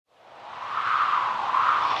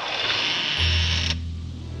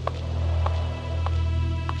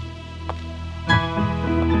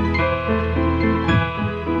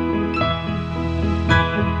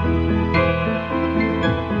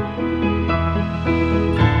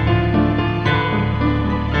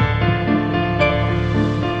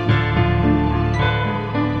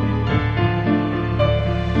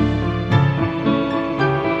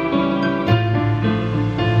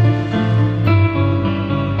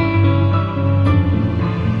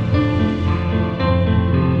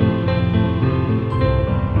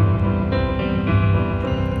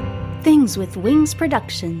Games with Wings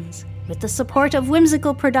Productions, with the support of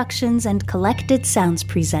Whimsical Productions and Collected Sounds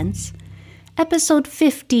presents Episode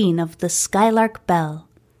 15 of the Skylark Bell.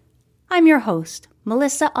 I'm your host,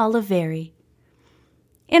 Melissa Oliveri.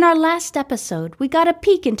 In our last episode, we got a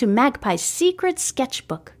peek into Magpie's secret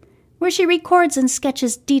sketchbook, where she records and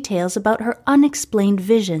sketches details about her unexplained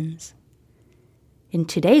visions. In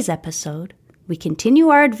today's episode, we continue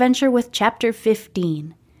our adventure with Chapter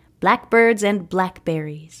 15, Blackbirds and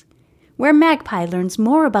Blackberries, where Magpie learns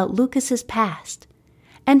more about Lucas's past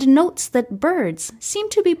and notes that birds seem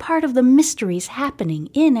to be part of the mysteries happening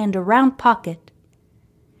in and around Pocket.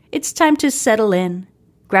 It's time to settle in,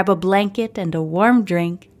 grab a blanket and a warm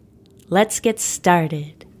drink. Let's get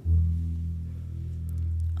started.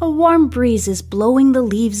 A warm breeze is blowing the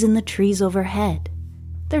leaves in the trees overhead,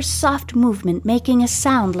 their soft movement making a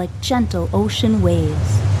sound like gentle ocean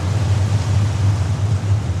waves.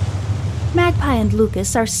 Magpie and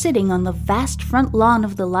Lucas are sitting on the vast front lawn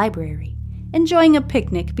of the library, enjoying a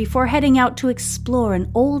picnic before heading out to explore an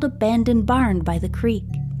old abandoned barn by the creek.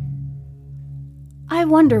 "I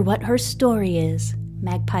wonder what her story is,"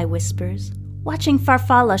 Magpie whispers, watching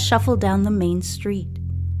Farfalla shuffle down the main street.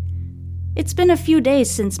 It's been a few days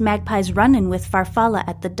since Magpie's run-in with Farfalla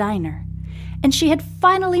at the diner, and she had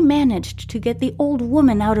finally managed to get the old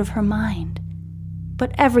woman out of her mind.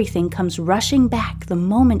 But everything comes rushing back the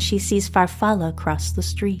moment she sees Farfalla across the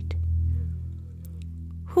street.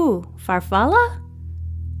 "Who, Farfalla?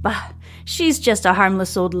 Bah, she's just a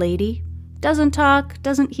harmless old lady. Doesn't talk,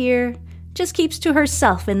 doesn't hear, just keeps to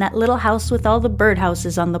herself in that little house with all the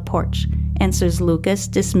birdhouses on the porch," answers Lucas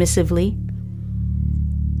dismissively.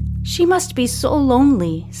 "She must be so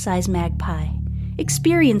lonely," sighs Magpie,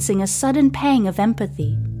 experiencing a sudden pang of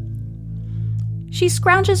empathy. She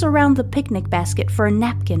scrounges around the picnic basket for a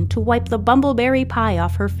napkin to wipe the bumbleberry pie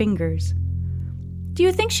off her fingers. "Do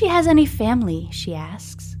you think she has any family?" she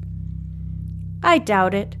asks. "I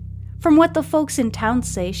doubt it. From what the folks in town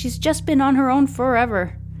say, she's just been on her own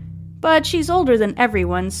forever. But she's older than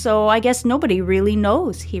everyone, so I guess nobody really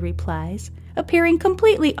knows," he replies, appearing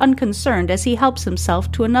completely unconcerned as he helps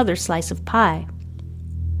himself to another slice of pie.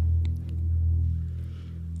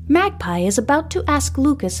 Magpie is about to ask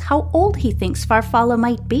Lucas how old he thinks Farfalla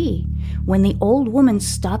might be when the old woman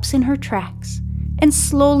stops in her tracks and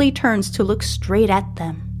slowly turns to look straight at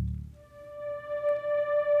them.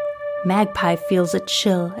 Magpie feels a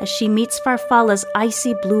chill as she meets Farfalla's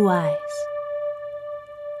icy blue eyes.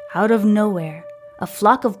 Out of nowhere, a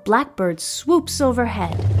flock of blackbirds swoops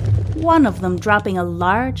overhead, one of them dropping a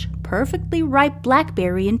large, perfectly ripe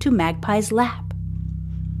blackberry into Magpie's lap.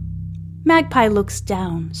 Magpie looks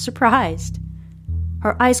down, surprised.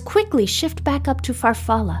 Her eyes quickly shift back up to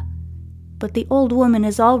Farfalla, but the old woman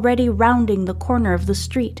is already rounding the corner of the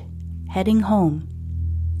street, heading home.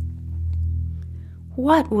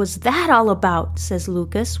 "What was that all about?" says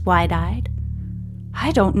Lucas, wide-eyed.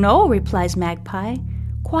 "I don't know," replies Magpie,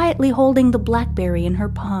 quietly holding the blackberry in her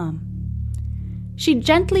palm. She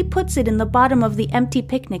gently puts it in the bottom of the empty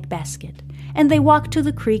picnic basket, and they walk to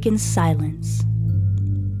the creek in silence.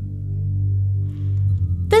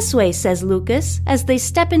 "This way," says Lucas, as they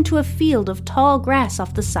step into a field of tall grass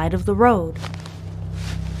off the side of the road.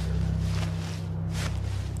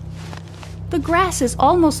 The grass is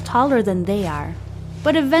almost taller than they are,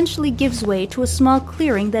 but eventually gives way to a small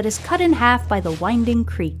clearing that is cut in half by the winding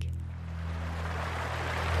creek.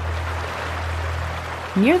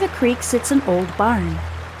 Near the creek sits an old barn,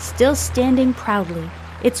 still standing proudly,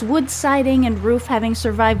 its wood siding and roof having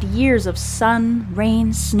survived years of sun,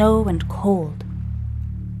 rain, snow, and cold.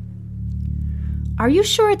 "Are you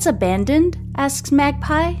sure it's abandoned?" asks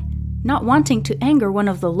Magpie, not wanting to anger one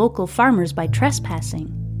of the local farmers by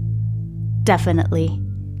trespassing. "Definitely.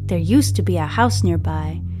 There used to be a house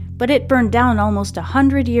nearby, but it burned down almost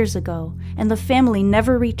 100 years ago, and the family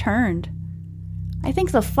never returned. I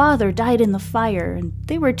think the father died in the fire, and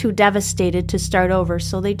they were too devastated to start over,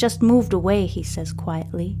 so they just moved away," he says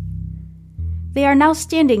quietly. They are now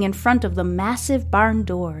standing in front of the massive barn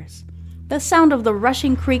doors. The sound of the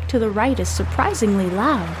rushing creek to the right is surprisingly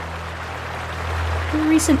loud, the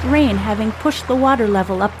recent rain having pushed the water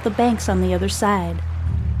level up the banks on the other side.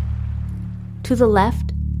 To the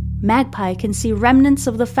left, Magpie can see remnants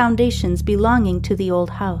of the foundations belonging to the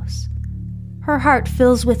old house. Her heart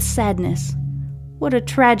fills with sadness. What a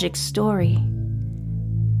tragic story.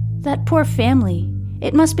 "That poor family.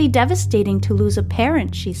 It must be devastating to lose a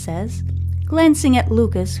parent," she says, glancing at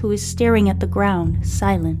Lucas, who is staring at the ground,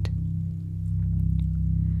 silent.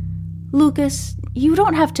 "Lucas, you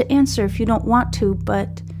don't have to answer if you don't want to,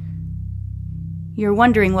 but—" "You're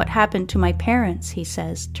wondering what happened to my parents," he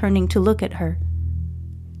says, turning to look at her.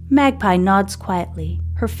 Magpie nods quietly,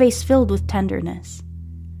 her face filled with tenderness.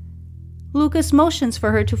 Lucas motions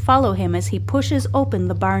for her to follow him as he pushes open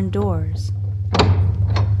the barn doors.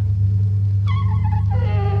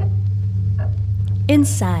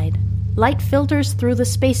 Inside, light filters through the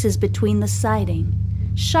spaces between the siding,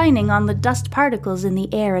 shining on the dust particles in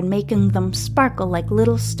the air and making them sparkle like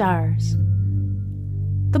little stars.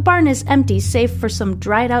 The barn is empty save for some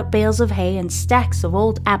dried-out bales of hay and stacks of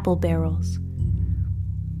old apple barrels.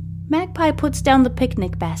 Magpie puts down the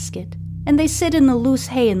picnic basket, and they sit in the loose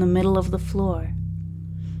hay in the middle of the floor.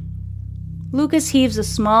 Lucas heaves a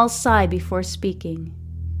small sigh before speaking.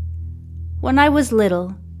 When I was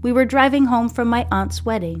little, we were driving home from my aunt's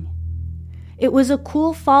wedding. It was a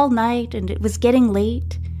cool fall night, and it was getting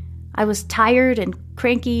late. I was tired and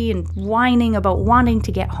cranky and whining about wanting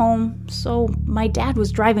to get home, so my dad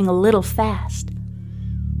was driving a little fast.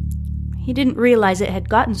 He didn't realize it had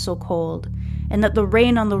gotten so cold, and that the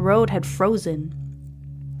rain on the road had frozen.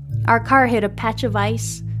 Our car hit a patch of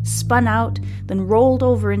ice, spun out, then rolled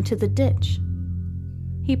over into the ditch.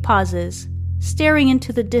 He pauses, staring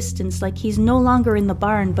into the distance like he's no longer in the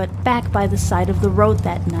barn but back by the side of the road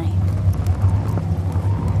that night.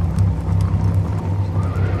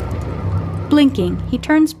 Blinking, he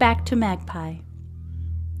turns back to Magpie.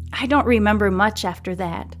 I don't remember much after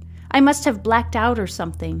that. I must have blacked out or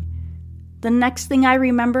something. The next thing I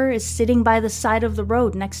remember is sitting by the side of the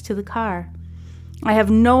road next to the car. I have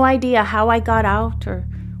no idea how I got out or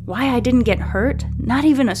why I didn't get hurt, not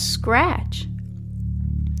even a scratch.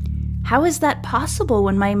 How is that possible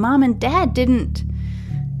when my mom and dad didn't...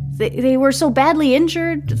 They were so badly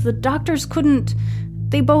injured, the doctors couldn't...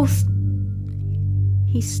 They both...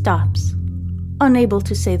 He stops, unable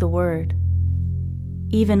to say the word.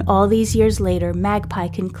 Even all these years later, Magpie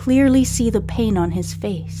can clearly see the pain on his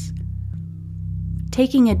face.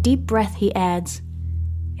 Taking a deep breath, he adds,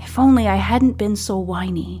 If only I hadn't been so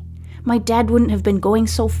whiny. My dad wouldn't have been going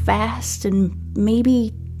so fast, and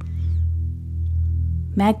maybe...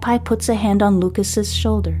 Magpie puts a hand on Lucas's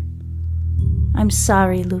shoulder. I'm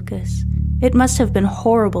sorry, Lucas. It must have been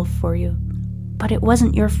horrible for you. But it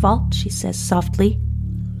wasn't your fault, she says softly.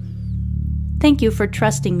 Thank you for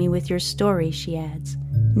trusting me with your story, she adds,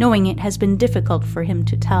 knowing it has been difficult for him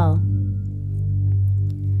to tell.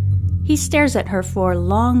 He stares at her for a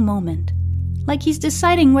long moment, like he's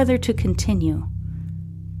deciding whether to continue.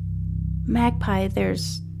 Magpie,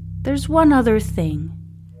 there's one other thing.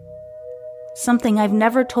 Something I've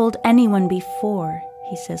never told anyone before,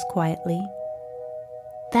 he says quietly.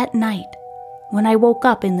 That night, when I woke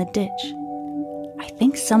up in the ditch, I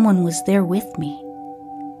think someone was there with me.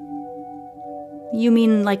 You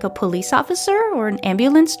mean like a police officer or an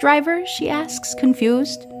ambulance driver? She asks,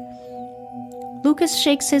 confused. Lucas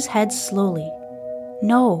shakes his head slowly.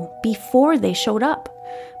 No, before they showed up.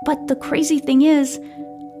 But the crazy thing is,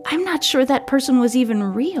 I'm not sure that person was even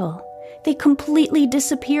real. They completely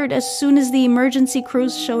disappeared as soon as the emergency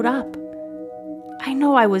crews showed up. I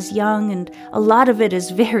know I was young and a lot of it is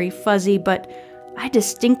very fuzzy, but I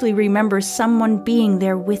distinctly remember someone being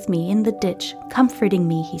there with me in the ditch, comforting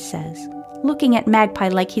me, he says, looking at Magpie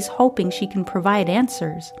like he's hoping she can provide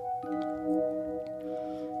answers.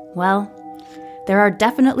 Well, there are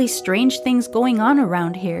definitely strange things going on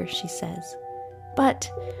around here, she says.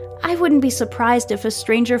 But I wouldn't be surprised if a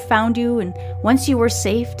stranger found you and, once you were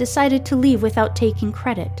safe, decided to leave without taking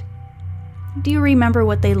credit. Do you remember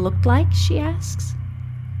what they looked like? She asks.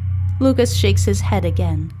 Lucas shakes his head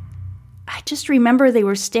again. I just remember they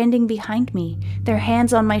were standing behind me, their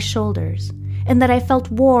hands on my shoulders, and that I felt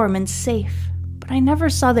warm and safe, but I never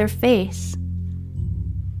saw their face.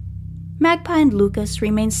 Magpie and Lucas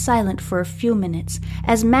remain silent for a few minutes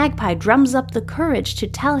as Magpie drums up the courage to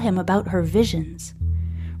tell him about her visions,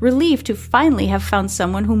 relieved to finally have found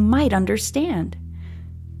someone who might understand.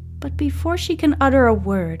 But before she can utter a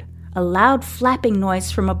word, a loud flapping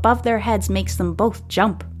noise from above their heads makes them both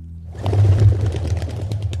jump.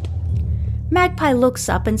 Magpie looks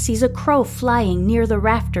up and sees a crow flying near the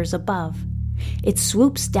rafters above. It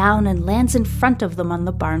swoops down and lands in front of them on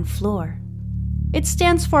the barn floor. It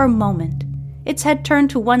stands for a moment, its head turned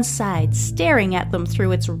to one side, staring at them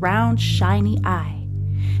through its round, shiny eye,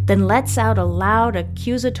 then lets out a loud,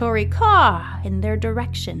 accusatory caw in their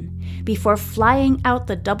direction before flying out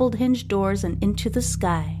the double-hinged doors and into the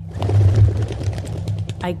sky.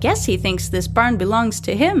 I guess he thinks this barn belongs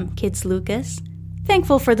to him, kids Lucas,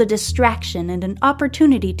 thankful for the distraction and an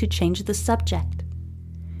opportunity to change the subject.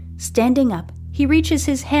 Standing up, he reaches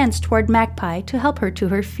his hands toward Magpie to help her to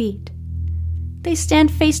her feet. They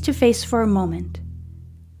stand face to face for a moment.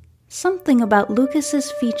 Something about Lucas's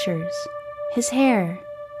features, his hair,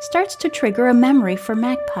 starts to trigger a memory for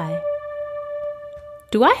Magpie.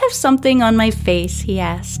 "Do I have something on my face?" he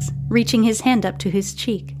asks, reaching his hand up to his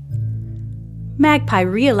cheek. Magpie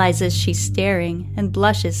realizes she's staring and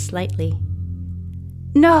blushes slightly.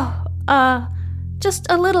 "No, just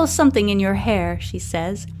a little something in your hair," she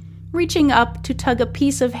says, reaching up to tug a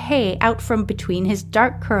piece of hay out from between his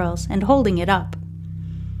dark curls and holding it up.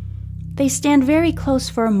 They stand very close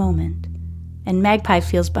for a moment, and Magpie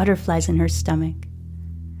feels butterflies in her stomach.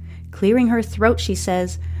 Clearing her throat, she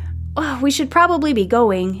says, "Oh, we should probably be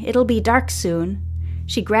going. It'll be dark soon."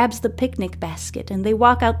 She grabs the picnic basket and they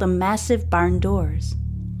walk out the massive barn doors.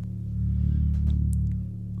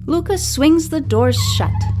 Lucas swings the doors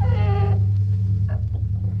shut,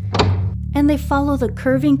 and they follow the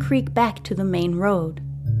curving creek back to the main road.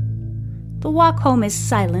 The walk home is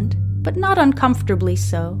silent, but not uncomfortably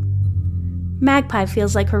so. Magpie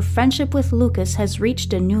feels like her friendship with Lucas has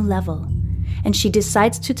reached a new level, and she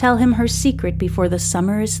decides to tell him her secret before the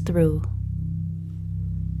summer is through.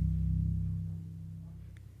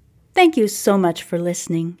 Thank you so much for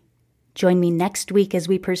listening. Join me next week as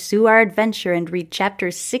we pursue our adventure and read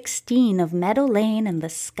Chapter 16 of Meadow Lane and the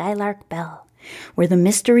Skylark Bell, where the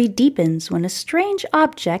mystery deepens when a strange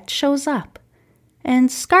object shows up,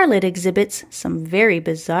 and Scarlet exhibits some very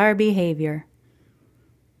bizarre behavior.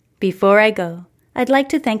 Before I go, I'd like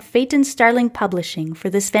to thank Phaeton Starling Publishing for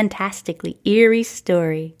this fantastically eerie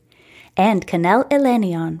story, and Canel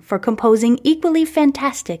Elenion for composing equally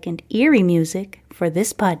fantastic and eerie music for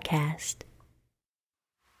this podcast.